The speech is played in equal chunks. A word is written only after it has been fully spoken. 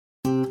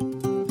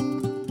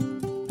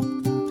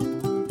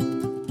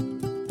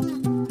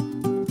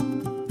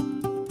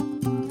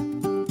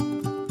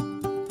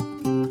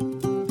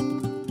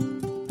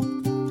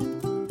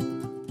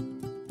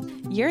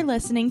You're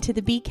listening to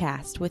the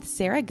B-Cast with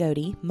Sarah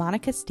Godey,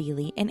 Monica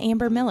Steely, and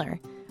Amber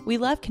Miller. We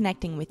love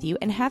connecting with you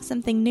and have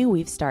something new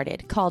we've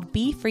started called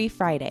Be Free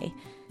Friday.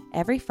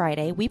 Every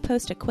Friday, we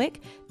post a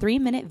quick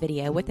 3-minute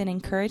video with an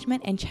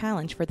encouragement and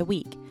challenge for the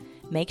week.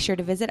 Make sure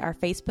to visit our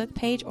Facebook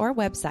page or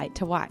website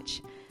to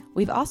watch.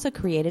 We've also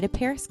created a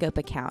Periscope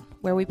account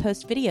where we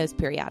post videos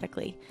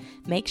periodically.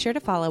 Make sure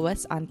to follow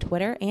us on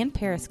Twitter and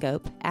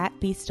Periscope at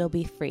Be Still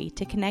Be Free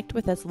to connect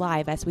with us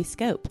live as we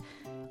scope.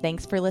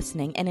 Thanks for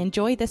listening and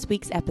enjoy this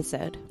week's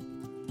episode.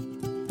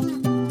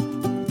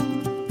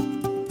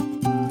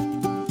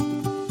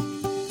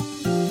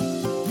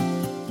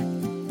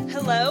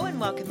 Hello and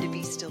welcome to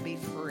Be Still Be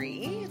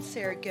Free. It's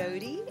Sarah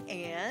Godey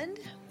and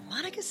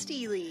Monica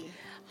Steely.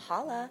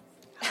 Holla.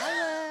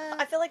 Holla.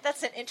 I feel like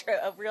that's an intro,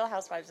 a Real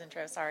Housewives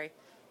intro. Sorry.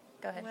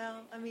 Go ahead.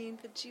 Well, I mean,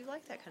 but you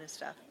like that kind of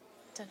stuff.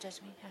 Don't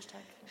judge me.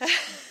 Hashtag.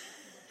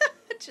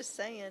 Just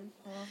saying.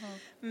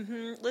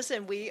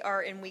 Listen, we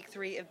are in week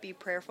 3 of Be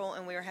Prayerful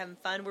and we are having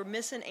fun. We're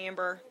missing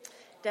Amber.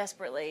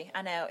 Desperately.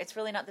 I know. It's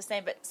really not the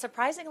same, but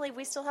surprisingly,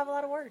 we still have a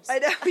lot of words. I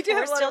know, we do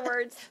have a lot still of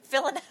words.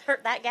 Filling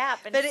that gap.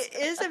 And But it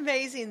is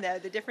amazing, though,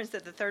 the difference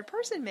that the third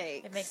person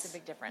makes. It makes a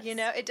big difference. You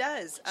know, it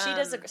does. She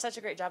does such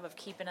a great job of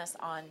keeping us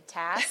on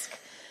task.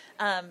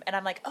 And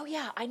I'm like, oh,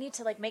 yeah, I need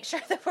to make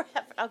sure that we're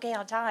okay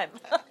on time.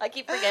 I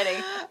keep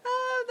forgetting.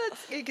 Oh,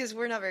 that's because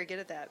we're not very good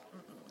at that.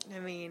 I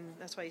mean,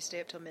 that's why you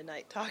stay up till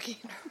midnight talking.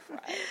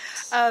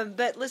 Right.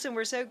 But listen,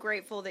 we're so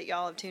grateful that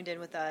y'all have tuned in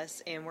with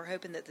us, and we're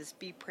hoping that this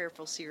Be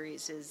Prayerful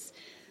series is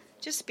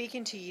just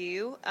speaking to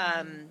you.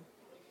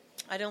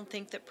 I don't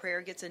think that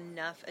prayer gets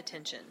enough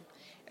attention,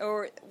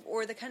 or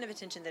the kind of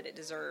attention that it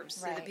deserves,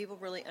 so that people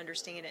really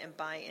understand it and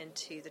buy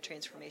into the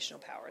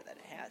transformational power that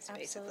it has,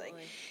 basically.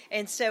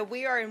 And so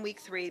we are in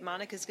week 3.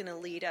 Monica's going to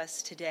lead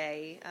us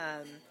today.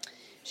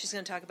 She's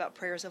going to talk about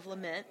prayers of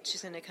lament.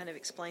 She's going to kind of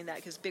explain that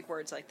because big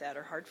words like that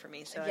are hard for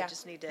me, so I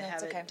just need to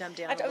have it dumbed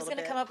down a little bit. I was going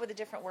to come up with a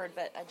different word,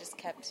 but I just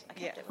kept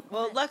it.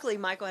 Well, luckily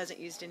Michael hasn't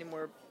used any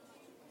more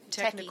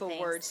technical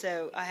words,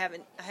 so I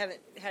haven't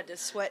had to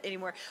sweat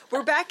anymore.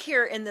 We're back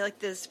here in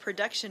this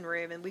production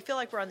room, and we feel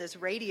like we're on this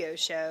radio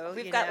show.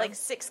 We've got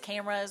 6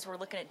 cameras. We're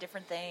looking at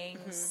different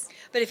things.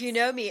 But if you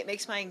know me, it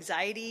makes my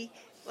anxiety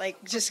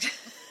just.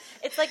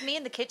 It's like me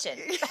in the kitchen.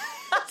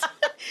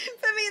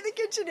 Put me in the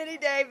kitchen any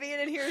day. Being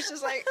in here is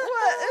just like,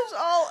 what is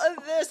all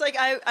of this?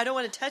 I don't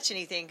want to touch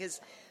anything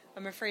because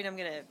I'm afraid I'm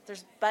gonna.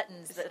 There's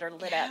buttons that are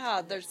lit up.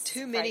 Yeah, there's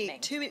too many.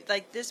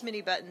 This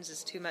many buttons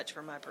is too much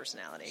for my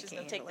personality. She's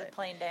gonna take the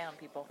plane down,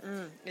 people.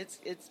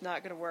 It's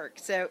not gonna work.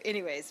 So,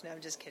 anyways, no,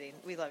 I'm just kidding.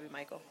 We love you,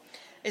 Michael.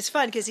 It's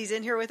fun because he's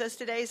in here with us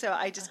today, so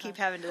I just keep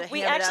having to.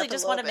 We actually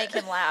just want to make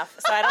him laugh,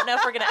 so I don't know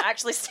if we're going to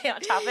actually stay on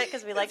topic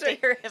because we like to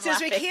hear him Since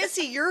laughing. we can't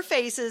see your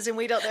faces and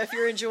we don't know if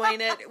you're enjoying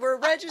it, we're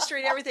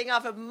registering everything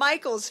off of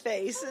Michael's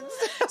face. And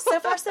so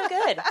far, so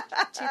good.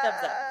 2 thumbs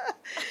up.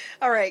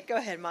 All right, go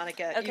ahead,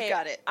 Monica. Okay, you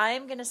got it. I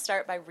am going to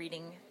start by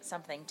reading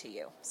something to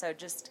you. So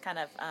just kind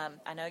of,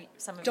 I know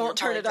some of you are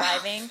probably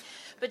driving,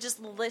 off. But just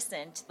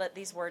listen to let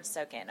these words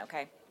soak in,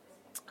 okay?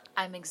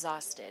 I'm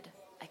exhausted.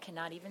 I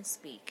cannot even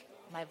speak.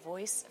 My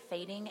voice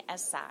fading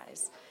as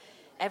sighs.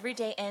 Every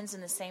day ends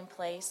in the same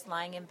place,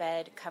 lying in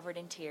bed, covered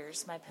in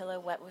tears, my pillow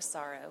wet with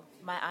sorrow.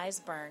 My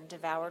eyes burn,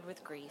 devoured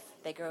with grief.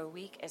 They grow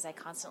weak as I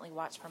constantly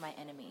watch for my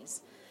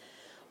enemies.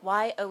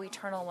 Why, O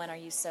Eternal One, are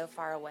you so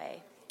far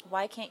away?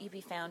 Why can't you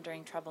be found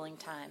during troubling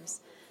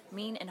times?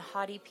 Mean and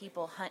haughty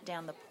people hunt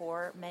down the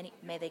poor.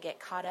 May they get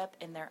caught up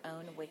in their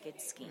own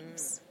wicked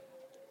schemes.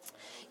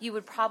 You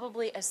would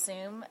probably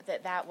assume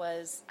that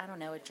was, I don't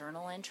know, a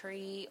journal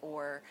entry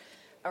or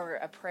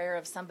a prayer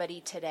of somebody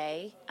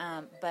today,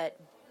 but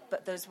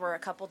those were a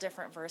couple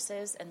different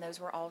verses, and those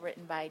were all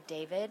written by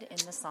David in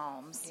the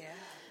Psalms.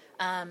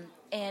 Yeah.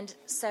 And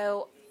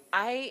so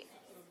I,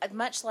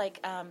 much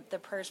like the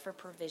prayers for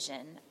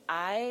provision,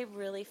 I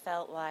really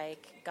felt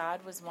like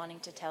God was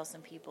wanting to tell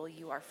some people,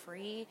 you are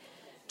free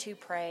to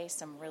pray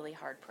some really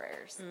hard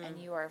prayers, and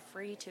you are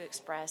free to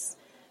express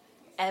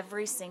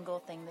every single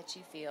thing that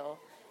you feel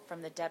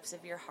from the depths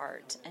of your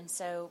heart. And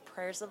so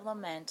prayers of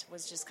lament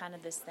was just kind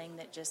of this thing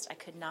that just I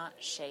could not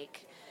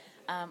shake.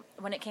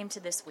 When it came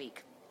to this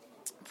week,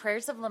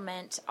 prayers of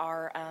lament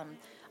are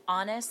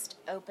honest,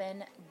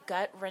 open,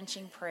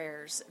 gut-wrenching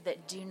prayers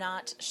that do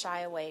not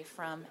shy away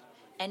from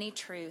any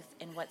truth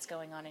in what's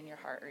going on in your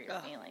heart or your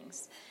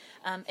feelings.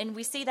 And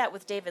we see that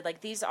with David.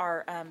 These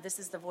are, this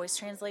is the Voice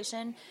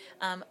translation,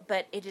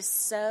 but it is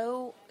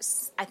so,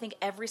 I think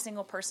every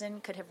single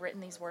person could have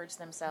written these words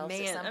themselves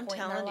at some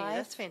point in their life.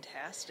 That's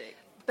fantastic.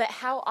 But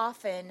how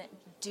often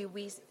do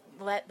we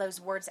let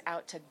those words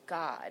out to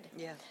God?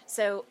 Yeah.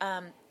 So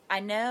I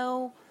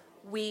know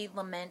we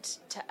lament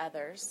to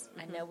others.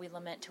 I know we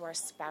lament to our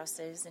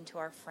spouses and to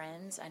our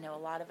friends. I know a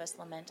lot of us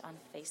lament on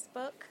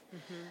Facebook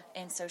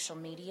and social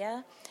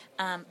media,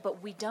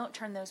 but we don't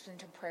turn those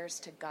into prayers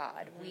to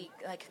God. We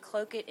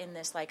cloak it in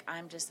this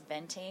I'm just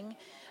venting,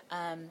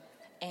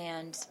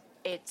 and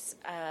it's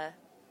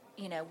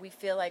we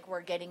feel like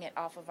we're getting it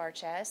off of our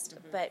chest,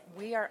 but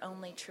we are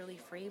only truly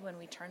free when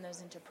we turn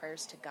those into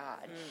prayers to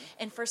God.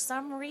 And for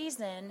some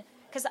reason,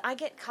 because I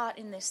get caught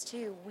in this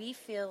too, we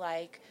feel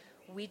like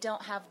we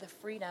don't have the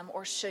freedom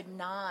or should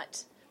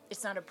not.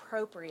 It's not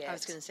appropriate. I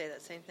was going to say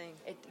that same thing.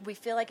 We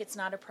feel like it's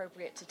not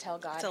appropriate to tell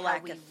God how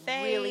we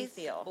really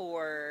feel.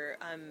 Or,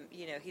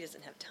 he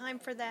doesn't have time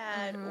for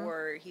that,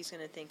 or he's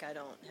going to think I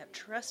don't have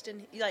trust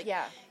in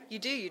you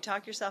do. You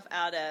talk yourself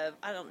out of,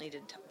 I don't need to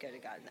go to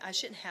God. I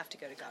shouldn't have to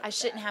go to God. I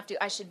shouldn't have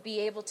to. I should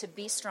be able to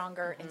be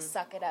stronger and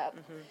suck it up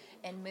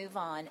and move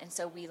on. And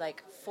so we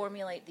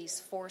formulate these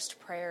forced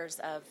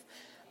prayers of,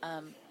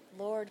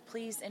 Lord,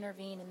 please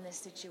intervene in this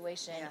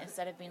situation,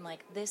 instead of being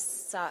like, this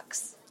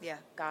sucks. Yeah.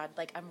 God,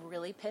 I'm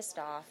really pissed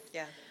off.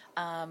 Yeah.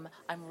 I'm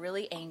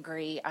really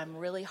angry. I'm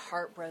really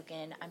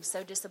heartbroken. I'm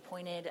so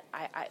disappointed.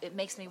 It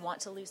makes me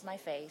want to lose my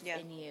faith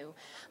in you.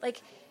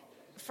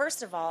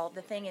 First of all,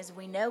 the thing is,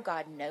 we know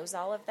God knows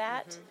all of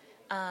that,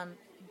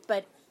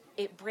 but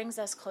it brings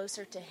us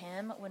closer to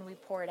Him when we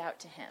pour it out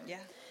to Him. Yeah.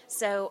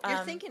 So you're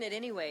thinking it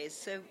anyways.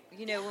 So,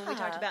 when we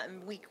talked about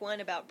in week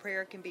 1 about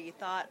prayer can be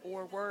thought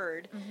or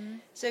word.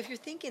 So if you're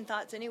thinking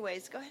thoughts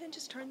anyways, go ahead and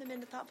just turn them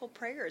into thoughtful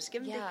prayers.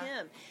 Give them to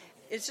Him.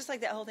 It's just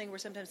like that whole thing where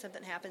sometimes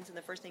something happens and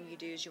the first thing you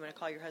do is you want to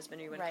call your husband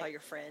or you want to call your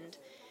friend.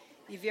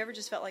 Have you ever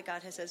just felt like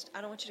God has said,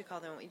 I don't want you to call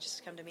them, I want you to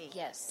just come to me?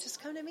 Yes.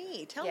 Just come to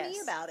me. Tell me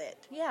about it.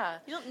 Yeah.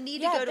 You don't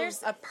need to go to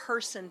a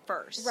person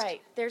first.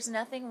 Right. There's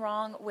nothing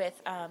wrong with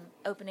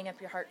opening up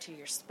your heart to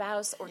your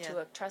spouse or to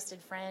a trusted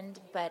friend,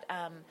 but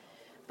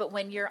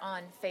when you're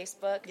on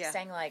Facebook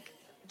saying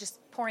just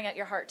pouring out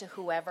your heart to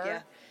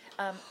whoever.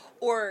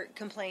 Or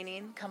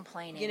complaining.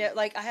 Complaining.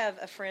 I have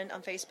a friend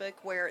on Facebook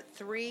where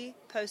 3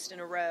 posts in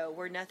a row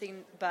were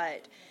nothing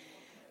but,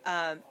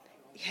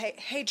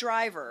 hey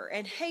driver,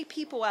 and hey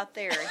people out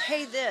there, and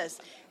hey this.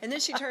 And then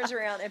she turns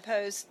around and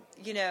posts,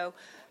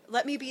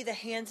 let me be the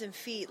hands and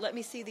feet. Let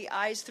me see the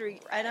eyes through.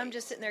 And I'm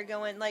just sitting there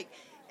going,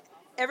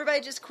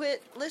 everybody just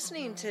quit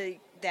listening to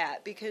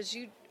that because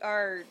you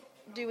are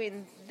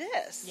doing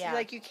this. Yeah.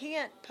 You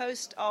can't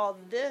post all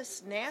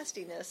this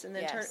nastiness and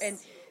then turn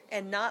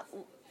and not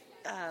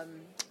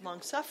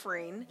long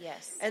suffering.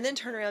 Yes. And then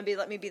turn around and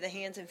let me be the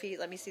hands and feet.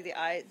 Let me see the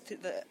eye,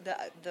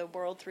 the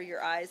world through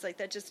your eyes.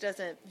 That just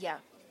doesn't. Yeah.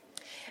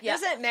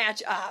 Doesn't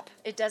match up.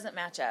 It doesn't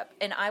match up.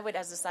 And I would,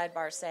 as a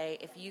sidebar, say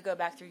if you go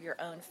back through your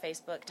own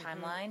Facebook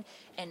timeline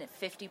and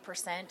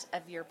 50%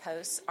 of your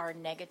posts are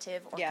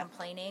negative or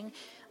complaining,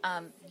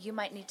 you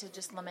might need to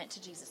just lament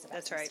to Jesus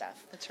about some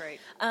stuff. That's right.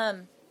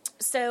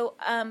 So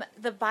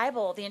the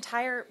Bible, the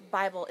entire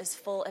Bible is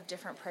full of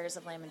different prayers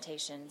of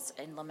lamentations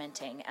and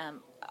lamenting.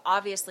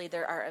 Obviously,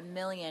 there are a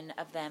million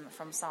of them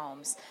from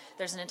Psalms.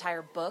 There's an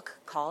entire book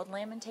called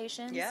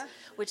Lamentations,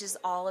 which is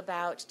all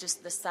about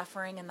just the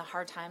suffering and the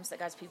hard times that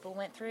God's people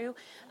went through.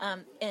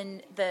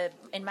 In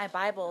my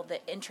Bible, the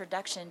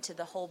introduction to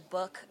the whole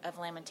book of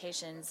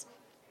Lamentations,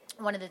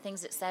 one of the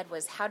things it said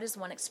was, how does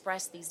one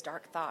express these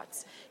dark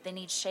thoughts? They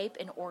need shape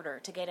and order.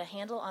 To get a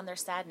handle on their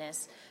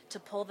sadness, to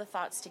pull the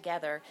thoughts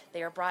together,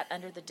 they are brought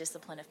under the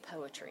discipline of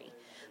poetry.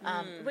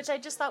 Which I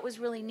just thought was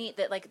really neat,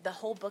 that the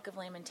whole book of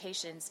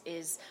Lamentations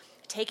is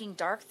taking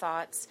dark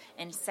thoughts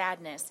and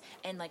sadness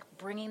and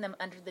bringing them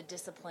under the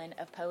discipline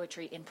of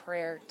poetry in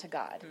prayer to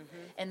God.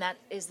 And that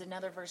is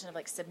another version of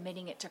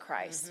submitting it to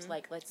Christ.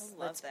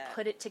 Let's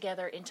put it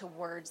together into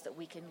words that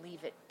we can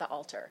leave at the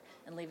altar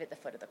and leave at the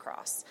foot of the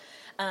cross.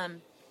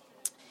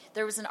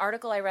 There was an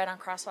article I read on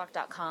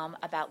crosswalk.com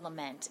about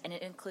lament, and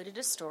it included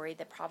a story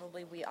that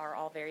probably we are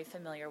all very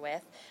familiar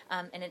with,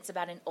 and it's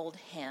about an old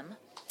hymn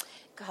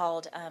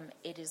called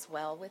It Is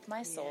Well With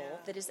My Soul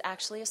that is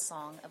actually a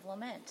song of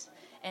lament.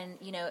 And,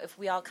 if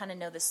we all kind of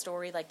know the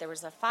story, there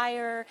was a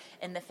fire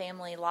and the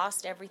family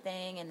lost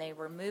everything and they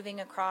were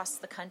moving across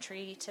the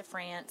country to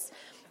France.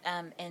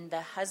 And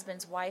the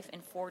husband's wife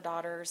and 4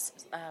 daughters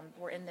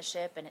were in the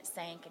ship and it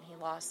sank and he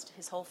lost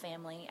his whole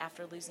family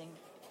after losing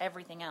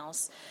everything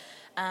else.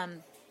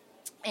 And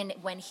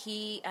when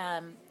he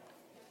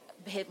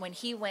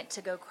went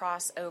to go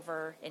cross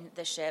over in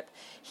the ship,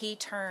 he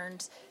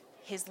turned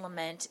his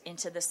lament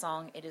into the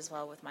song, It Is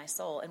Well With My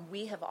Soul. And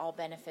we have all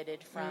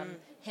benefited from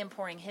him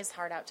pouring his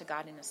heart out to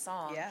God in a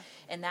song. Yeah.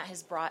 And that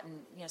has brought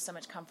so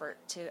much comfort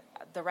to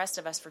the rest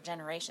of us for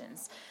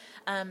generations.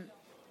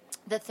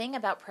 The thing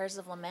about prayers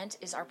of lament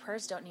is our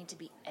prayers don't need to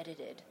be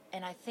edited.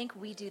 And I think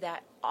we do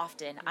that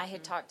often. I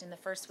had talked in the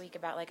first week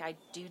about I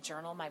do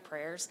journal my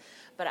prayers,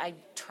 but I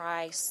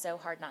try so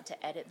hard not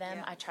to edit them.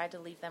 I try to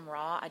leave them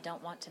raw. I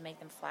don't want to make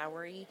them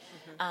flowery.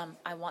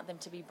 I want them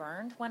to be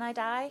burned when I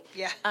die.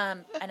 Yeah.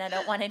 And I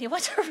don't want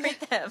anyone to read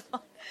them.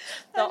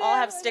 They'll all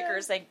have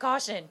stickers saying,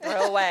 caution,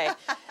 throw away.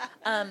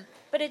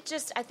 But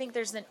I think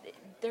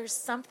there's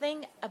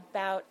something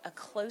about a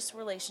close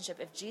relationship.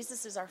 If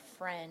Jesus is our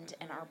friend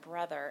and our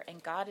brother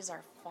and God is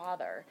our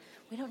Father,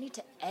 we don't need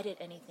to edit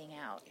anything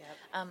out.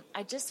 Yep.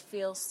 I just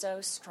feel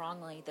so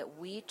strongly that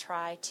we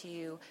try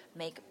to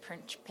make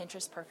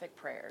Pinterest perfect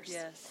prayers.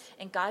 Yes.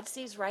 And God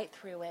sees right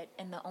through it,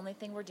 and the only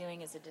thing we're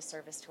doing is a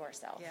disservice to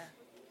ourselves. Yeah.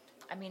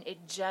 I mean,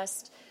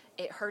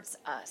 it hurts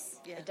us.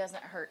 Yeah. It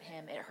doesn't hurt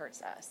him. It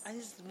hurts us.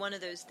 This is one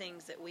of those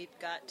things that we've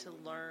got to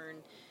learn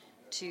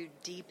to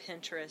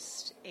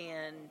de-Pinterest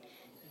and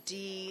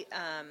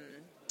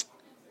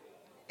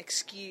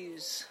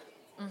excuse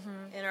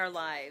in our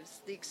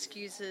lives. The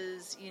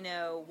excuses,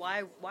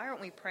 why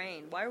aren't we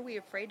praying? Why are we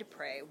afraid to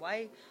pray?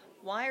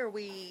 Why are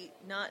we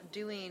not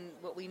doing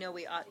what we know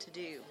we ought to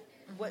do?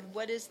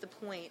 What is the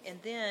point? And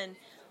then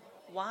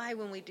why,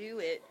 when we do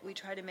it, we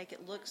try to make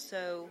it look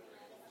so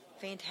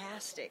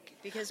fantastic?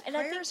 Because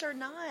prayers are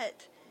not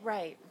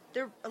right.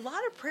 There a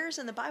lot of prayers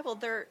in the Bible.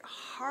 They're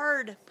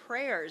hard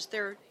prayers.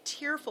 They're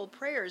tearful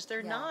prayers.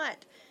 They're not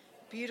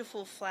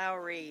beautiful,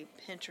 flowery,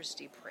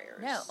 Pinteresty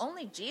prayers. No,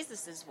 only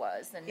Jesus's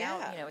was. And now,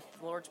 with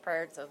the Lord's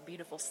Prayer, it's a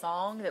beautiful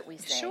song that we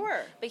sing.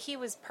 Sure. But he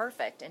was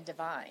perfect and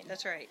divine.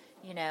 That's right.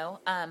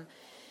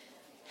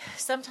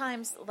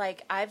 Sometimes,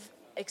 like, I've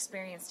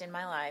experienced in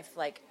my life,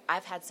 like,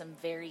 I've had some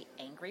very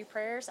angry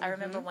prayers. I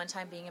remember one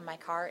time being in my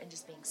car and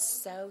just being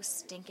so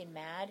stinking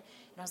mad.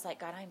 And I was like,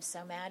 God, I'm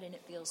so mad, and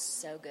it feels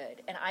so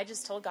good. And I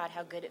just told God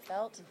how good it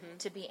felt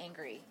to be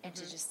angry and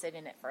to just sit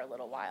in it for a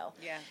little while.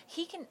 Yeah.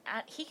 He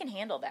can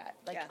handle that.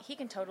 Like, he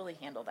can totally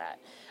handle that.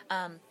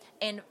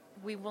 And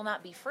we will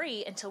not be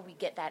free until we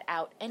get that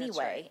out anyway. That's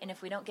right. And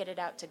if we don't get it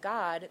out to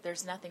God,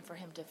 there's nothing for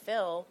him to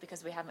fill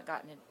because we haven't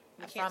gotten it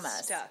from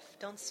us.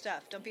 Don't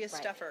stuff. Don't be a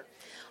stuffer.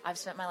 I've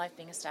spent my life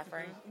being a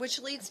stuffer.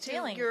 Which leads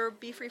to your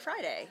Be Free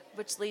Friday.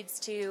 Which leads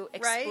to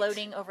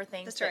exploding over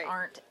things that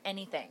aren't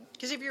anything.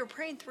 Because if you're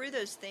praying through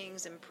those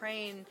things and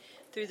praying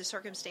through the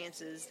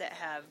circumstances that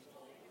have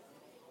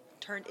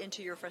turned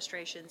into your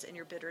frustrations and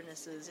your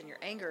bitternesses and your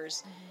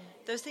angers,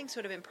 those things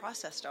would have been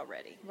processed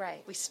already.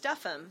 Right. We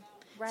stuff them.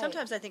 Right.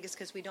 Sometimes I think it's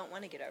because we don't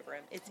want to get over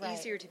them. It's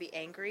easier to be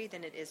angry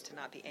than it is to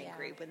not be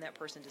angry when that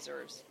person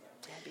deserves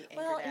to be angry.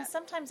 Well, and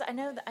sometimes I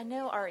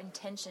know our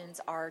intentions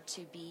are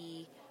to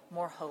be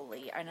more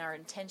holy, and our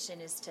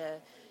intention is to,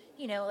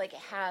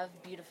 have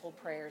beautiful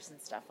prayers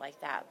and stuff like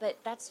that. But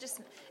that's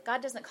just,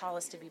 God doesn't call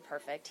us to be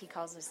perfect. He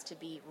calls us to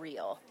be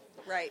real.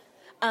 Right.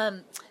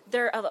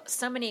 There are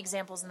so many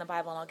examples in the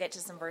Bible, and I'll get to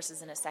some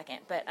verses in a second,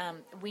 but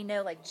we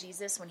know, like,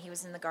 Jesus, when he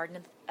was in the Garden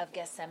of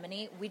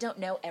Gethsemane, we don't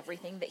know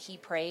everything that he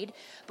prayed,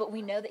 but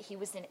we know that he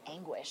was in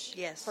anguish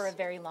for a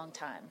very long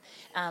time,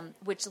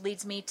 which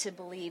leads me to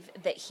believe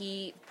that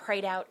he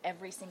prayed out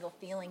every single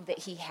feeling that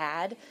he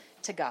had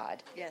to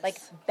God, like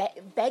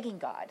begging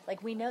God.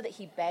 Like, we know that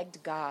he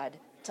begged God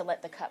to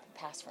let the cup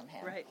pass from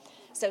him. Right.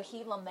 So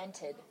he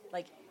lamented,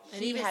 like,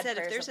 and he even said,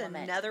 if there's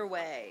another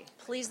way,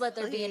 please let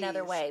there be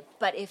another way.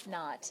 But if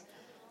not,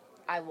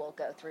 I will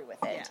go through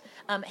with it.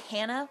 Yeah.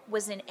 Hannah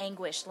was in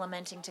anguish,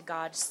 lamenting to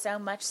God, so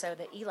much so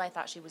that Eli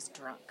thought she was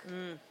drunk.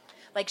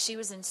 Like, she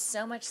was in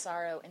so much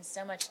sorrow and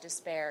so much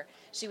despair,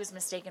 she was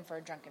mistaken for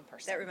a drunken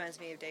person. That reminds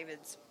me of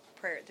David's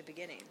prayer at the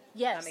beginning.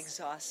 Yes. I'm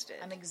exhausted.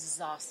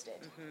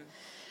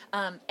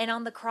 And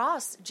on the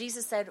cross,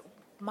 Jesus said,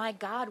 my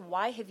God,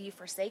 why have you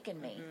forsaken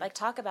me? Like,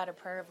 talk about a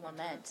prayer of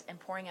lament and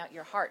pouring out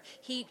your heart.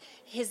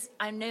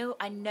 I know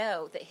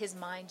that his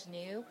mind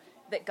knew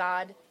that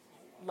God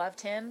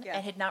loved him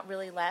and had not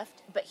really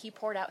left, but he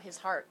poured out his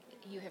heart.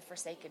 You have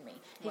forsaken me.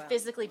 He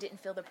physically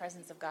didn't feel the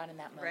presence of God in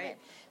that moment,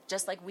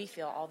 just like we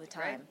feel all the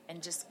time,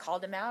 and just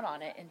called him out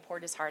on it and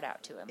poured his heart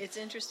out to him. It's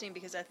interesting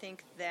because I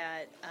think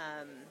that,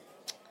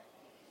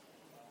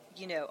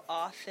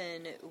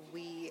 often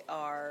we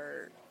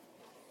are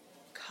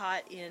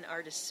caught in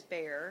our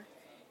despair,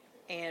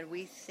 and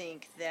we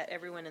think that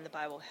everyone in the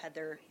Bible had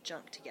their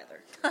junk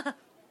together,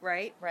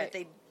 right? But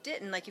they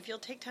didn't. Like, if you'll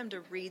take time to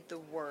read the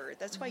Word,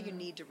 that's why you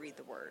need to read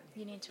the Word.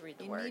 You need to read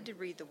the Word. You need to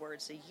read the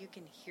Word so you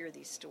can hear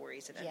these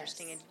stories and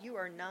understand. You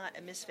are not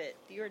a misfit.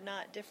 You are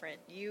not different.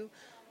 You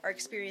are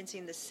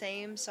experiencing the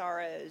same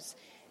sorrows,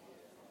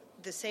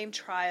 the same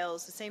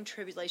trials, the same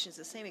tribulations,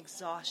 the same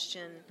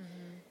exhaustion,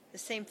 the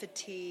same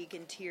fatigue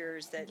and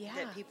tears that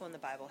people in the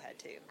Bible had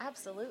too.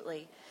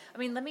 Absolutely. I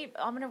mean, I'm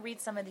going to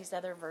read some of these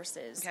other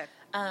verses. Okay.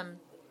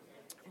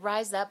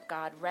 Rise up,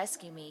 God,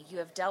 rescue me. You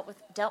have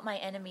dealt my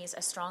enemies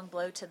a strong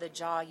blow to the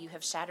jaw. You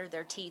have shattered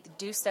their teeth.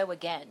 Do so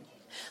again.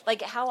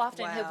 Like, how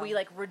often have we,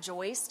 like,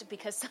 rejoiced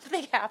because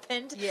something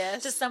happened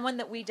to someone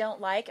that we don't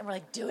like, and we're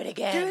like, do it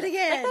again. Do it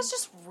again. Like, that's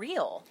just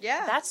real.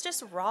 Yeah. That's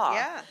just raw.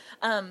 Yeah.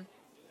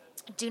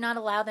 Do not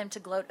allow them to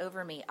gloat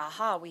over me.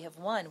 Aha, we have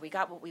won. We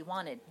got what we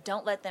wanted.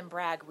 Don't let them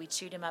brag. We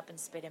chewed him up and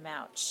spit him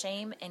out.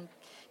 Shame and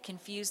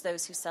confuse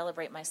those who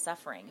celebrate my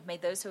suffering. May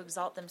those who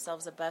exalt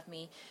themselves above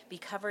me be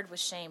covered with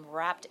shame,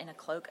 wrapped in a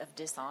cloak of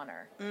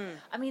dishonor.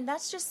 I mean,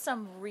 that's just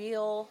some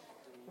real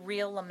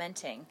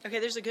lamenting. Okay,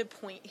 there's a good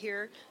point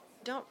here.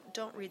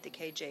 Don't read the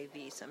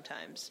KJV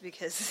sometimes,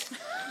 because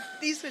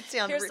these would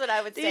sound. Here's what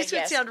I would say. These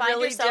would sound Find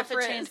really yourself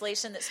different. a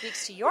translation that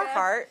speaks to your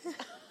heart.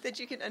 that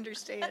you can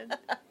understand.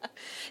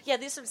 Yeah,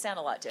 these would sound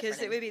a lot different.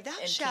 Because it would be, thou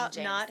shalt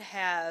not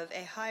have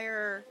a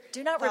higher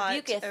do not thought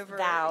rebuketh over,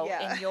 thou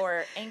in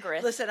your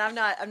angereth. Listen, I'm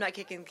not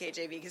kicking the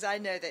KJV because I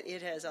know that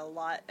it has a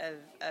lot of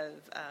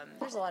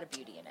there's a lot of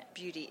beauty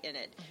in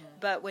it. Mm-hmm.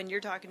 But when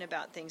you're talking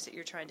about things that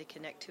you're trying to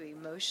connect to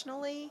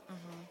emotionally,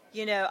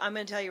 you know, I'm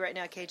going to tell you right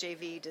now,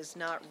 KJV does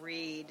not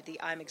read the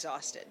I'm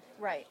exhausted.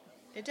 Right.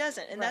 It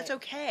doesn't, and that's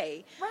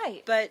okay.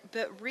 Right. But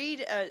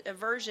read a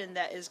version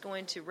that is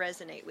going to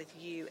resonate with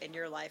you and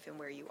your life and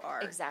where you are.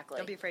 Exactly.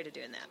 Don't be afraid of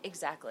doing that.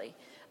 Exactly.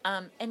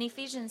 And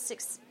Ephesians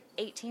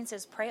 6:18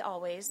 says, pray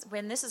always.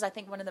 When this is, I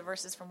think, one of the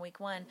verses from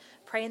week 1,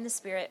 pray in the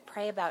Spirit,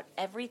 pray about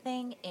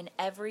everything in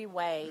every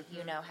way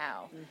you know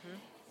how. Mm-hmm.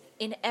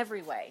 In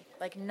every way.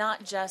 Like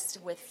not just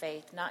with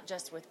faith, not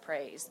just with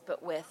praise,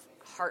 but with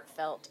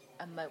heartfelt,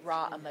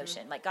 raw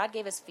emotion. Like God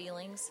gave us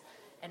feelings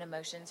and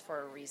emotions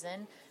for a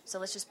reason. So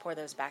let's just pour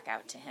those back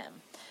out to him.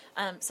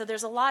 So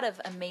there's a lot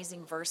of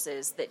amazing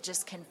verses that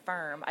just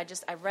confirm. I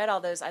read all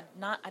those. I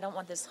don't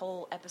want this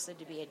whole episode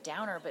to be a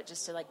downer, but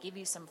just to like give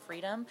you some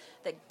freedom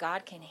that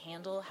God can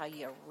handle how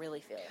you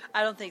really feel.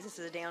 I don't think this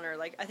is a downer.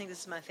 Like I think this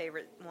is my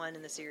favorite one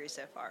in the series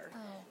so far.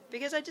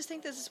 Because I just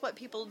think this is what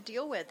people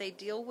deal with. They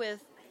deal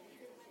with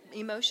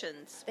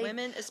emotions.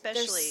 Women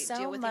especially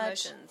deal with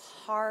emotions.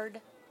 Hard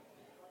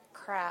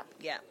crap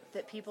Yeah.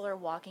 that people are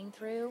walking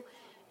through.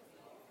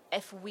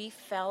 If we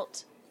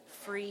felt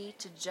free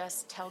to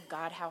just tell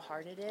God how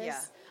hard it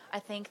is, I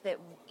think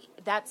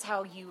that's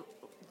how you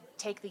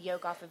take the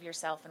yoke off of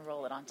yourself and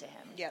roll it onto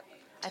him. Yep.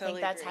 I think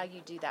that's how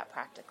you do that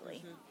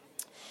practically.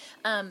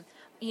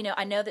 You know,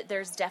 I know that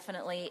there's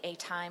definitely a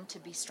time to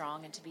be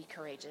strong and to be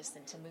courageous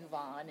and to move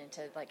on and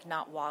to like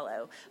not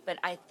wallow. But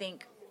I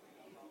think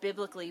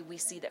biblically we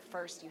see that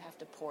first you have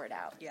to pour it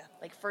out. Yeah.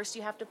 Like first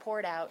you have to pour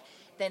it out,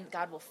 then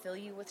God will fill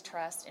you with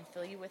trust and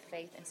fill you with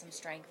faith and some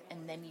strength,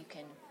 and then you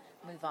can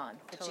move on.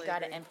 But Totally you got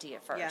to agree. empty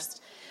it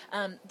first.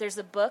 There's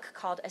a book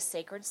called A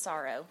Sacred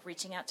Sorrow,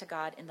 Reaching Out to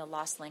God in the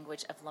Lost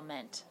Language of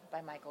Lament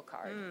by Michael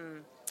Card.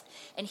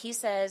 And he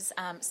says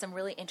some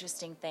really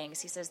interesting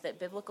things. He says that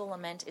biblical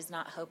lament is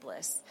not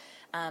hopeless,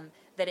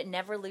 that it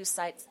never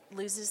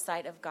loses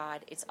sight of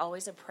God. It's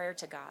always a prayer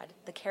to God.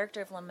 The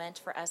character of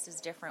lament for us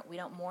is different. We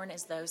don't mourn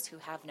as those who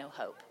have no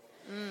hope.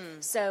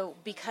 So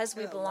because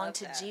we belong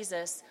to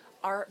Jesus,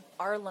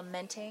 our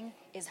lamenting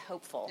is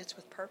hopeful. It's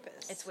with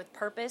purpose. It's with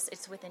purpose,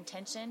 it's with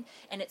intention,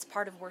 and it's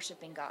part of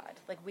worshiping God.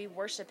 Like we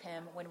worship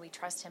him when we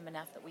trust him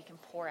enough that we can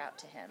pour out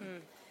to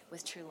him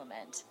with true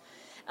lament.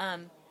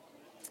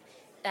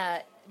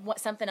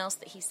 Something else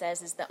that he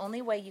says is the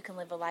only way you can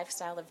live a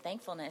lifestyle of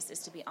thankfulness is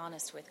to be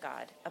honest with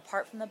God.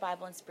 Apart from the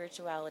Bible and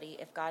spirituality,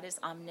 if God is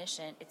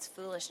omniscient, it's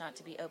foolish not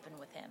to be open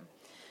with him.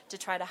 To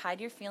try to hide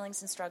your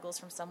feelings and struggles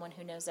from someone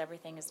who knows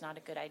everything is not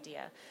a good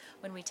idea.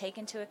 When we take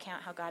into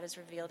account how God is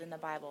revealed in the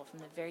Bible, from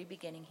the very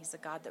beginning, he's a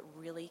God that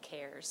really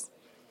cares.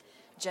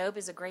 Job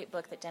is a great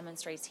book that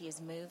demonstrates he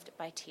is moved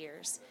by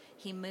tears.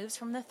 He moves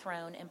from the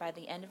throne, and by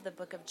the end of the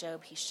book of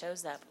Job, he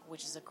shows up,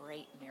 which is a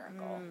great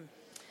miracle.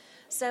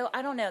 So,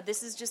 I don't know.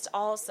 This is just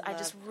I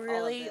just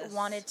really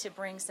wanted to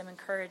bring some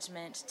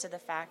encouragement to the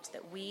fact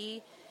that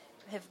we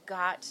have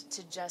got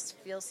to just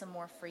feel some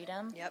more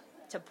freedom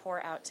to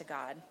pour out to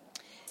God.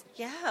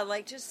 Yeah,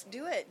 like just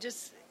do it.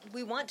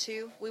 We want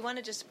to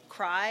just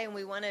cry and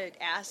we want to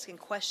ask and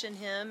question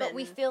him. But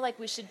we feel like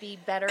we should be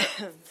better,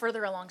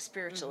 further along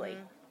spiritually.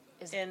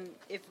 And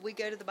if we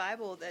go to the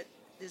Bible, that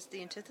is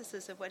the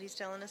antithesis of what he's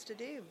telling us to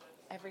do.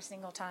 Every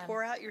single time.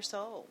 Pour out your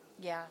soul.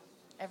 Yeah,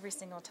 every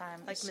single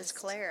time. Like Miss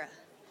Clara.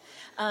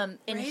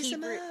 Raise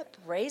him up.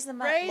 Raise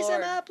him up, Raise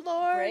Lord. him up,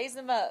 Lord. Raise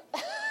him up.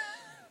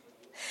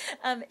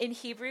 In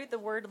Hebrew, the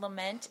word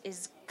lament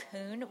is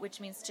kun, which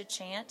means to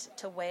chant,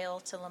 to wail,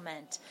 to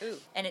lament. Ooh.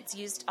 And it's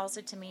used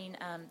also to mean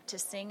to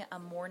sing a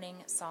mourning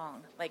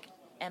song, like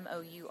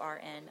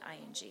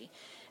mourning.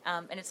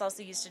 And it's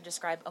also used to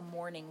describe a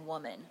mourning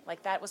woman.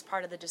 Like that was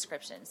part of the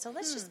description. So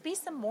let's just be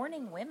some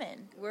mourning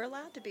women. We're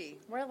allowed to be.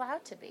 We're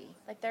allowed to be.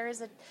 Like there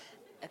is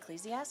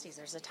Ecclesiastes,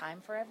 there's a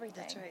time for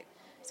everything. That's right.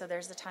 So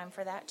there's a time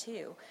for that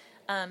too.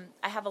 I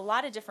have a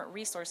lot of different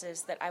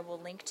resources that I will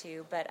link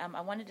to, but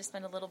I wanted to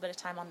spend a little bit of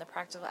time on the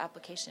practical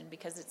application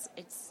because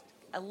it's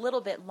a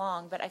little bit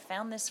long, but I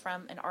found this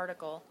from an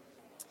article,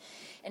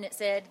 and it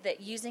said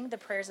that using the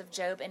prayers of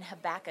Job and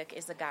Habakkuk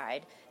is a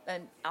guide,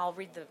 and I'll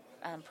read the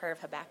prayer of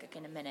Habakkuk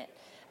in a minute.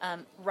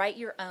 Write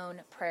your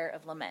own prayer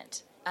of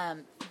lament.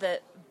 The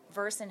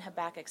verse in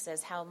Habakkuk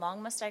says, "How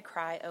long must I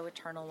cry, O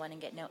Eternal One,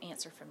 and get no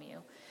answer from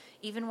you?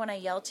 Even when I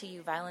yell to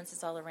you, violence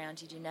is all around.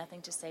 You do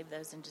nothing to save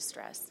those in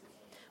distress.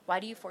 Why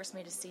do you force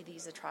me to see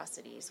these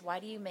atrocities? Why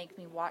do you make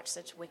me watch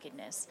such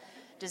wickedness?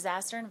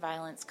 Disaster and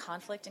violence,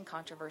 conflict and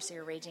controversy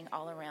are raging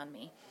all around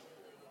me.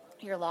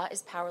 Your law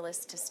is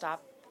powerless to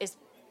stop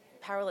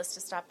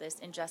this.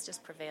 Injustice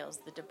prevails.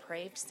 The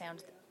depraved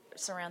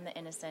surround the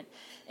innocent.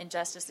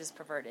 Injustice is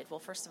perverted." Well,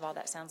 first of all,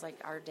 that sounds like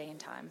our day and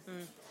time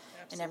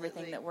and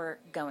everything that we're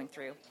going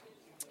through.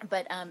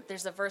 But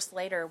there's a verse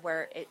later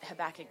where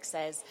Habakkuk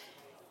says,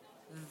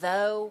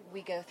 "Though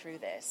we go through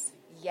this,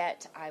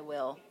 yet I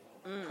will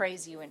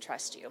praise you and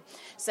trust you.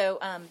 So,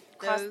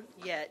 Though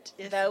yet.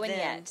 If though and then.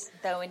 yet,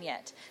 though and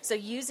yet. So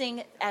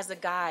using as a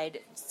guide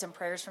some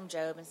prayers from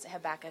Job and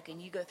Habakkuk,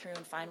 and you go through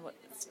and find what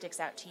sticks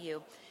out to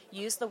you.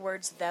 Use the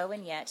words though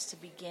and yet to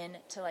begin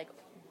to like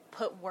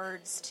put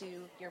words to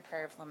your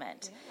prayer of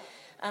lament.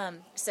 Yeah.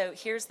 So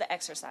here's the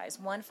exercise.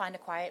 1, find a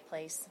quiet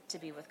place to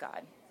be with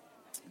God.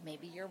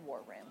 Maybe your war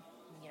room,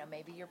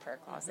 maybe your prayer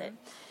closet.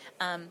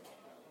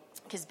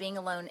 Because being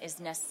alone is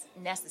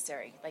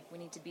necessary. Like, we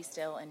need to be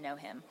still and know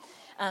him.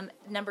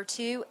 Number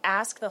 2,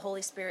 ask the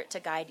Holy Spirit to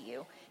guide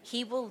you.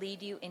 He will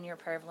lead you in your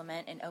prayer of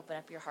lament and open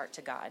up your heart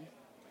to God.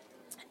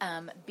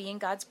 Be in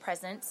God's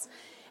presence.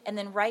 And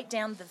then write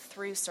down the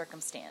through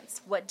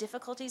circumstance. What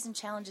difficulties and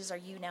challenges are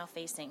you now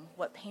facing?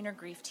 What pain or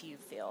grief do you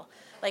feel?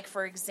 Like,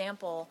 for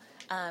example,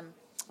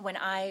 when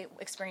I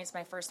experienced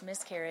my first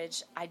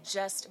miscarriage, I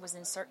just was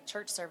in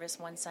church service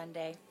one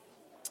Sunday,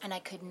 and I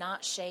could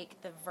not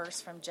shake the verse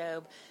from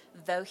Job,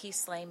 though he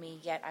slay me,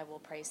 yet I will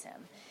praise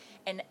him.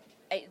 And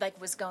it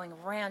was going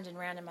round and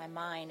round in my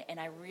mind, and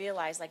I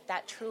realized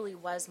that truly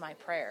was my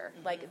prayer.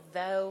 Mm-hmm.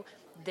 Though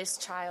this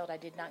child I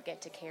did not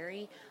get to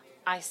carry,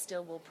 I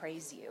still will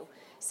praise you.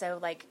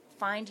 So,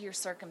 find your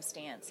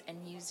circumstance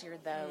and use your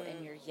though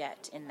and your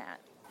yet in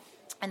that.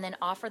 And then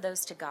offer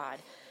those to God.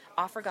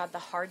 Offer God the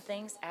hard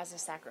things as a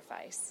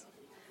sacrifice.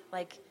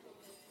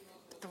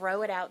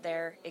 Throw it out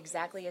there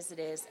exactly as it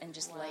is and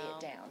just lay it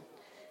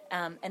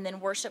down. And then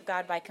worship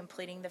God by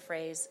completing the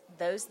phrase,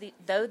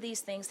 though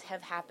these things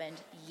have happened,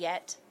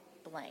 yet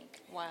blank.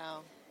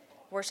 Wow.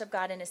 Worship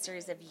God in a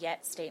series of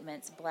yet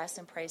statements. Bless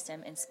and praise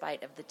him in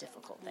spite of the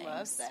difficult things.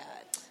 Love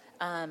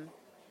that.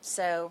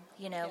 So,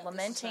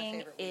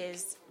 lamenting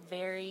is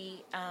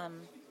very, I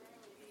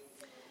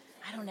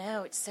don't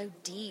know, it's so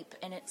deep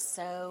and it's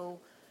so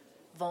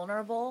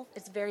vulnerable.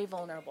 It's very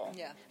vulnerable.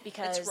 Yeah.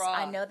 Because it's raw.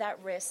 I know that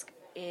risk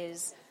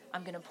is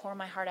I'm going to pour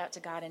my heart out to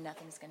God and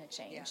nothing's going to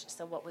change. Yeah.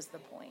 So what was the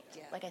point?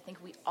 Yeah. I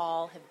think we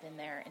all have been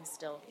there and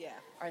still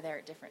are there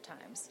at different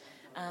times.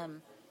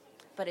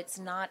 But it's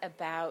not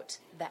about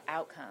the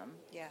outcome.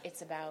 Yeah.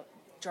 It's about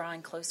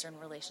drawing closer in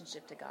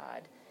relationship to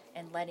God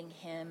and letting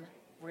him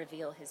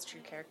reveal his true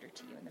character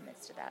to you in the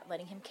midst of that,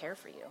 letting him care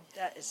for you.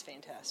 That is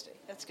fantastic.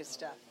 That's good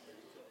stuff.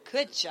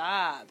 Good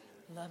job.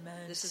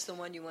 Lament. This is the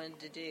one you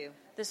wanted to do.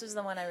 This was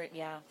the one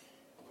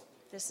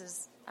This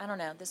is, I don't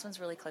know, this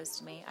one's really close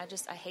to me.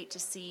 I hate to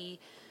see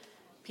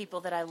people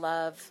that I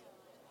love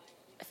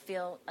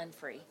feel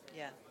unfree.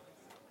 Yeah.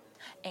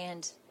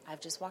 And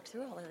I've just walked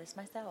through all of this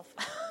myself.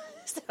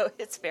 So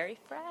it's very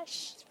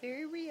fresh. It's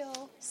very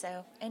real.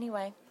 So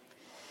anyway.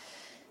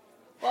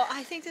 Well,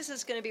 I think this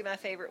is going to be my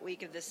favorite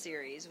week of this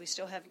series. We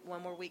still have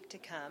one more week to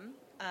come,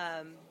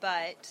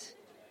 but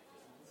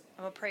I'm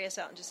going to pray us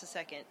out in just a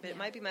second. But it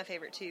might be my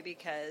favorite, too,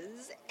 because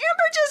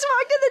Amber just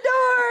walked in the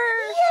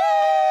door!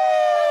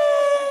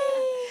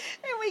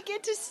 Yay! And we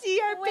get to see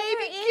our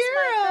baby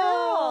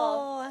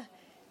girl.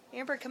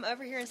 Amber, come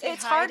over here and say hi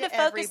to everybody. It's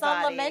hard to focus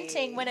on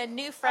lamenting when a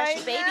new, fresh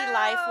baby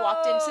life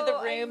walked into the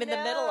room in the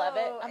middle of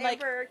it. I'm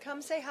Amber,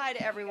 come say hi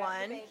to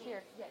everyone.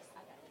 Here, yes.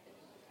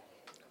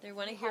 They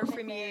want to hear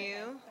from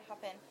you.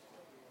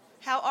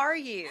 How are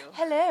you?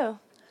 Hello.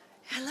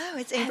 Hello,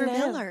 it's Amber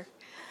Hello. Miller.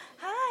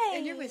 Hi.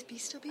 And you're with Be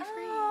Still Be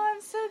Free. Oh,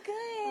 I'm so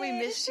good. We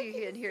missed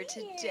you in here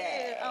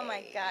today. Oh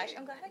my gosh,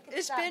 I'm glad I could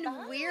It's stop been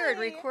by. weird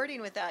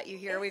recording without you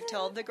here. We've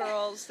told the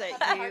girls that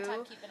Hard you...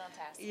 time keeping on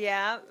task.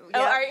 Yeah.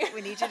 are you?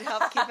 We need you to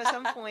help keep us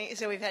on point.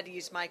 So we've had to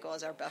use Michael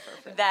as our buffer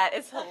for that. That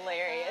is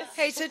hilarious.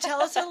 Hey, so tell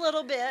us a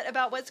little bit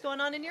about what's going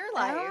on in your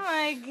life. Oh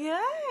my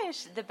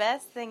gosh, the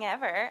best thing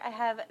ever. I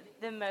have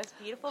the most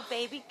beautiful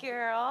baby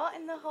girl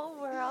in the whole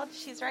world.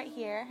 She's right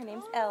here. Her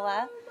name's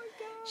Ella.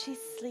 She's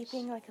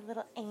sleeping like a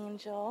little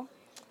angel.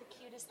 The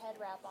cutest head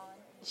wrap on.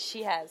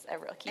 She has a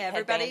real cute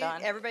headband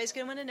on. Everybody's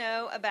going to want to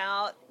know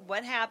about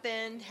what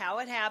happened, how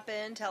it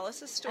happened. Tell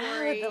us a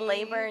story. The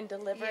labor and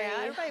delivery.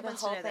 Yeah, everybody the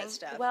wants whole to know thing. that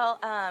stuff. Well,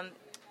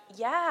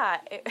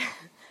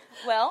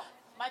 well,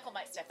 Michael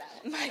might step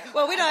out.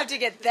 Well, we don't have to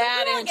get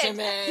that we won't get-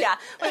 intimate. yeah,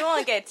 we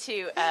won't get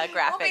too Won't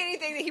graphic. be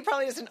anything that he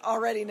probably doesn't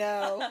already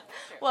know.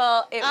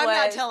 Well, I'm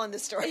not telling the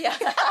story. Yeah,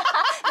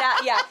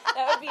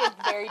 that would be a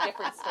very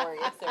different story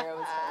if Sarah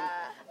was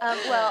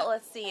telling. Well,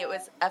 let's see. It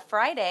was a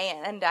Friday,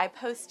 and I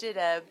posted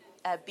a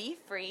Be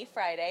Free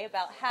Friday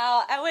about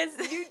how I was.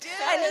 You did.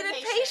 I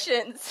needed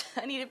patience.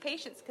 I needed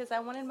patience because I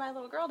wanted my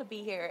little girl to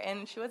be here,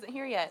 and she wasn't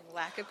here yet.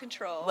 Lack of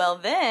control. Well,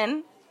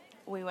 then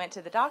we went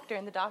to the doctor,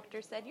 and the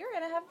doctor said, "You're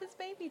going to have this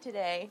baby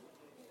today."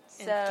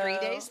 And So 3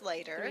 days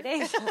later. 3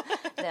 days.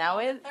 Then I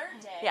was.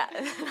 Third day. Yeah.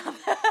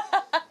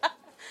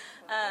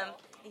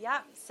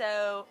 Yeah,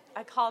 so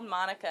I called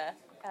Monica,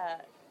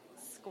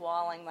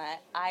 squalling my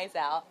eyes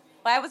out.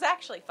 Well, I was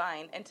actually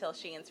fine until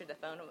she answered the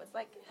phone and was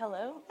like,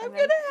 "Hello?" And I'm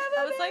going to have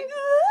I a was baby.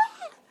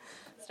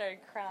 like, started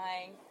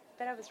crying,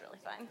 but I was really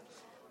fine.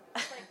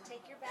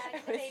 Take your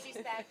bag, the baby's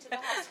bag to the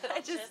hospital I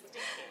just- just in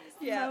case.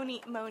 Yeah.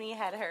 Moni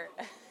had her,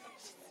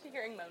 just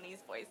hearing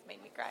Moni's voice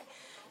made me cry.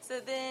 So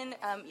then,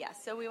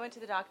 so we went to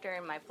the doctor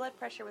and my blood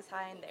pressure was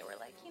high and they were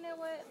like, you know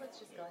what, let's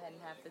just go ahead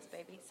and have this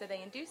baby. So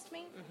they induced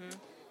me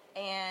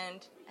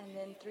And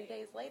then 3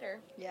 days later,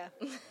 Yeah.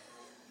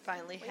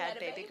 Finally We had had a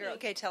baby girl. baby.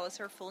 Okay, tell us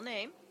her full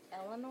name.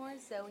 Eleanor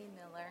Zoe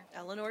Miller.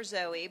 Eleanor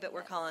Zoe, but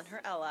we're calling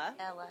her Ella.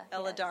 Ella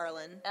yes.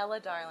 Darlin.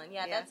 Ella Darlin.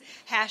 Yeah, Yeah. that's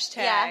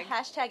Hashtag.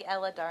 hashtag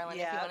Ella Darlin. If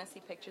Yeah. you want to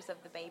see pictures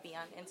of the baby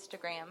on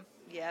Instagram.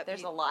 Yep.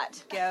 There's a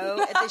lot.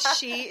 Go.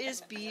 She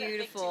is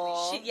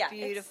beautiful.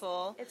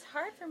 Beautiful. It's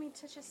hard for me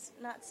to just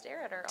not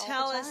stare at her all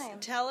Tell the us, time.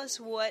 tell us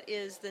what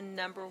is the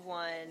number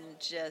one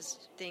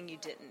just thing you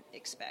didn't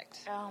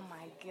expect. Oh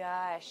my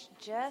gosh.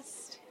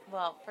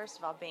 Well, first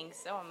of all, being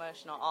so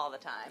emotional all the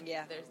time.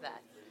 Yeah. There's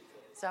that.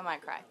 So I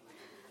might cry.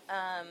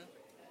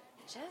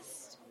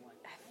 Just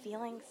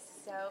feeling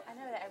so, I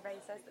know that everybody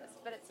says this,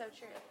 but it's so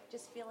true.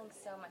 Just feeling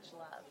so much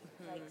love.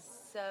 Like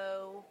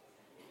so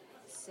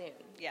soon.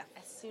 Yeah.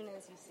 As soon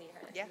as you see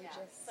her. Yeah. You're just,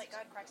 It's like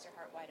God cracks your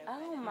heart wide open.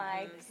 oh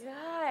my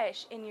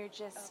gosh. And you're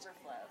just,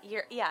 Overflow.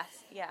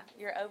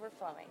 you're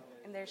overflowing.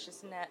 And there's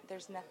just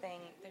there's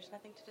nothing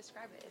to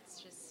describe it.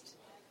 It's just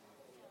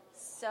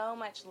so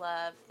much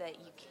love that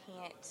you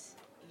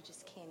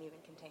just can't even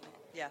contain it.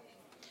 Yeah.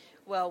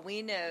 Well,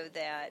 we know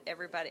that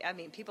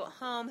people at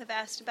home have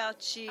asked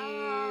about you,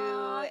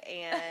 Aw,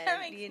 and that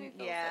makes me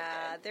feel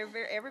so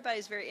good.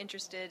 everybody's very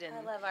interested in I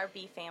love our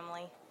bee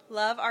family.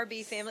 love our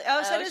bee family.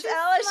 Oh, so Oh, does she's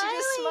Ella. She smiling.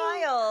 just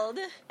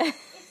smiled.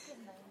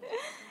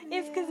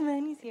 It's because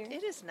Moni's here.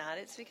 It is not.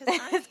 It's because I'm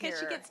It's here. because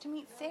she gets to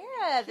meet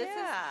Sarah. This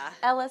Yeah. is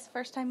Ella's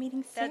first time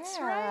meeting Sarah. That's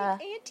right.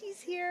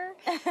 Auntie's here.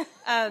 But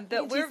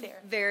Auntie we're Sarah.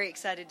 very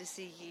excited to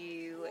see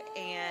you.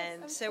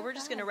 And I'm so so we're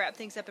just going to glad. wrap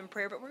things up in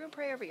prayer, but we're going to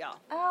pray over y'all.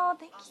 Oh,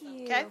 thank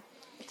you. Okay.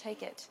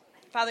 Take it.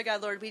 Father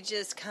God, Lord, we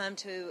just come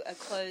to a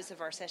close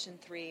of our session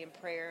 3 in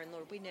prayer. And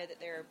Lord, we know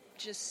that there are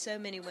just so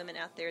many women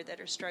out there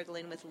that are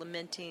struggling with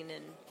lamenting,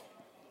 and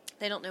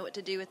they don't know what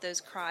to do with those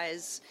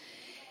cries.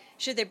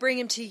 Should they bring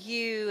them to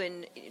you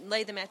and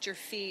lay them at your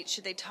feet?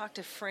 Should they talk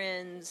to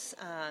friends?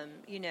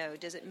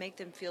 Does it make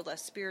them feel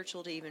less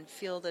spiritual to even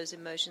feel those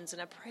emotions?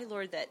 And I pray,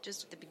 Lord, that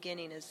just at the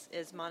beginning,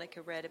 as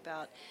Monica read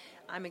about,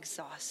 I'm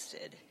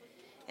exhausted,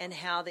 and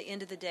how the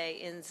end of the day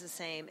ends the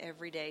same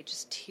every day,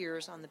 just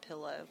tears on the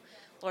pillow.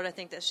 Lord, I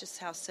think that's just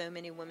how so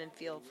many women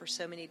feel for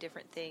so many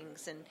different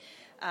things. And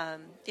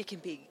it can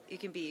be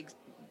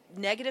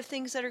negative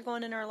things that are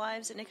going in our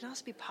lives, and it can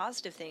also be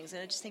positive things.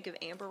 And I just think of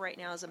Amber right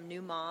now as a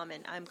new mom,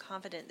 and I'm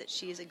confident that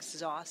she is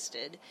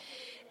exhausted,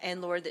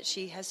 and Lord, that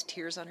she has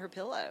tears on her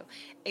pillow.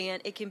 And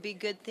it can be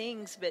good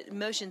things, but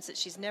emotions that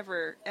she's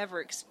never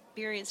ever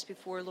experienced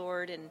before,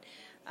 Lord. And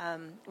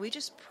we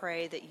just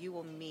pray that you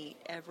will meet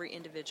every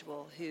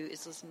individual who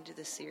is listening to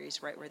this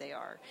series right where they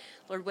are.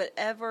 Lord,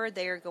 whatever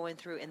they are going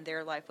through in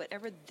their life,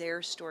 whatever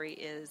their story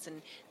is,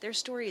 and their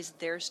story is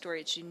their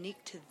story, it's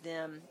unique to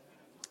them.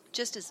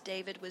 Just as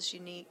David was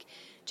unique,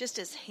 just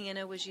as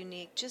Hannah was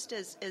unique, just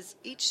as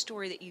each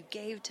story that you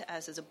gave to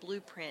us as a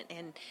blueprint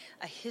and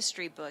a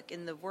history book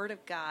in the Word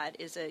of God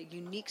is a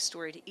unique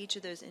story to each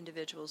of those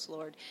individuals,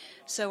 Lord,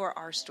 so are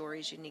our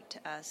stories unique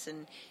to us.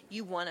 And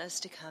you want us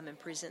to come and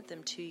present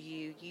them to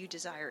you. You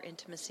desire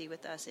intimacy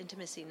with us,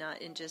 intimacy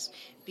not in just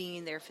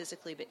being there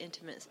physically, but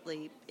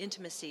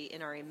intimacy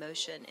in our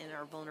emotion, in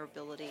our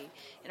vulnerability,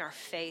 in our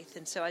faith.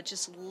 And so I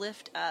just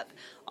lift up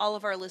all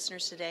of our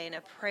listeners today, and I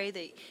pray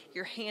that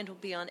your hand will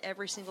be on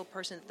every single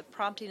person, that the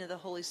prompting of the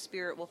Holy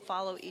Spirit will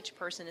follow each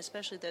person,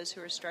 especially those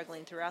who are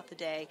struggling throughout the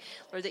day.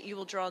 Lord, that you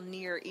will draw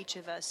near each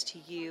of us to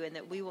you, and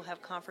that we will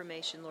have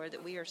confirmation, Lord,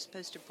 that we are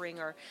supposed to bring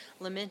our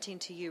lamenting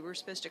to you. We're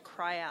supposed to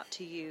cry out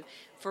to you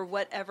for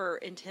whatever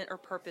intent or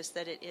purpose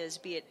that it is,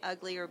 be it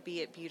ugly or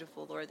be it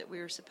beautiful, Lord, that we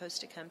are supposed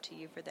to come to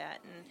you for that.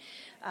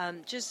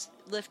 And just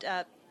lift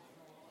up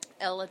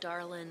Ella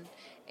Darlin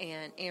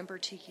and Amber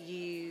to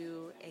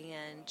you,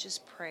 and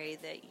just pray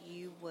that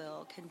you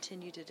will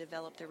continue to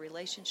develop their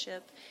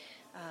relationship.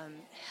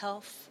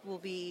 Health will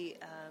be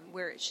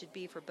where it should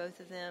be for both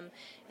of them,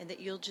 and that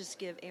you'll just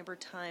give Amber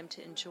time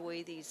to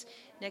enjoy these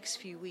next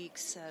few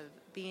weeks of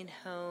being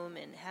home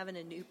and having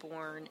a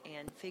newborn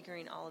and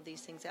figuring all of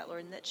these things out,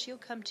 Lord, and that she'll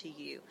come to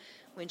you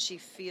when she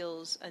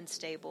feels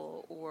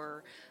unstable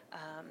or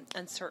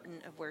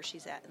uncertain of where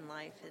she's at in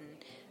life, and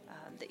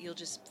that you'll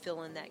just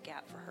fill in that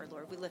gap for her,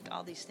 Lord. We lift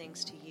all these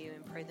things to you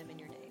and pray them in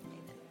your name.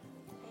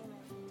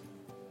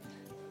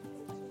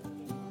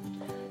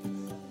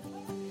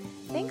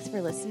 Thanks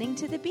for listening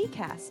to the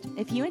Bcast.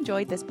 If you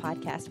enjoyed this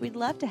podcast, we'd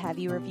love to have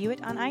you review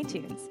it on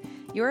iTunes.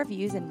 Your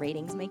reviews and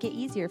ratings make it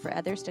easier for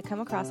others to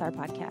come across our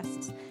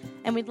podcasts.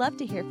 And we'd love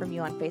to hear from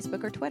you on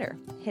Facebook or Twitter.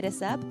 Hit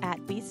us up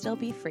at Be Still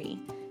Be Free.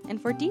 And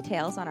for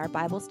details on our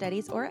Bible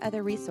studies or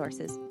other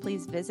resources,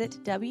 please visit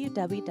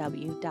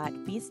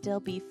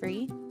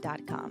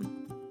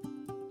www.bestillbefree.com.